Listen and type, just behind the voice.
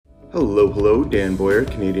Hello, Dan Boyer,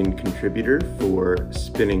 Canadian contributor for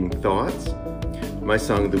Spinning Thoughts. My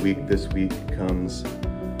song of the week this week comes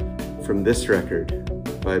from this record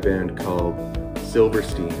by a band called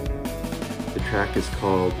Silverstein. The track is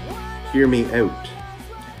called Hear Me Out,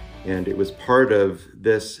 and it was part of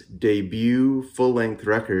this debut full-length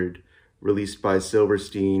record released by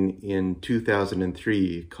Silverstein in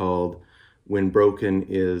 2003 called When Broken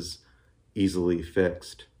Is Easily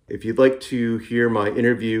Fixed. If you'd like to hear my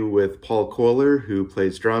interview with Paul Kohler, who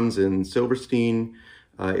plays drums in Silverstein,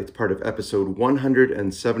 it's part of episode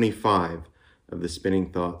 175 of the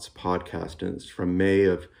Spinning Thoughts podcast, and it's from May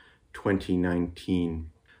of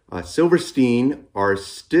 2019. Silverstein are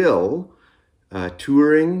still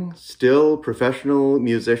touring, still professional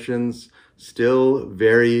musicians, still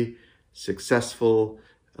very successful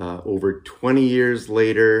over 20 years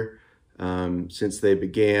later since they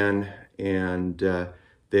began, and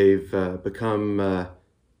they've become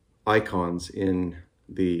icons in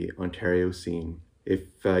the Ontario scene. If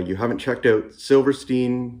you haven't checked out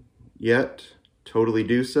Silverstein yet, totally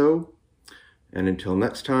do so. And until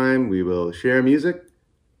next time, we will share music,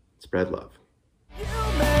 spread love. You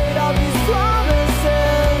made all these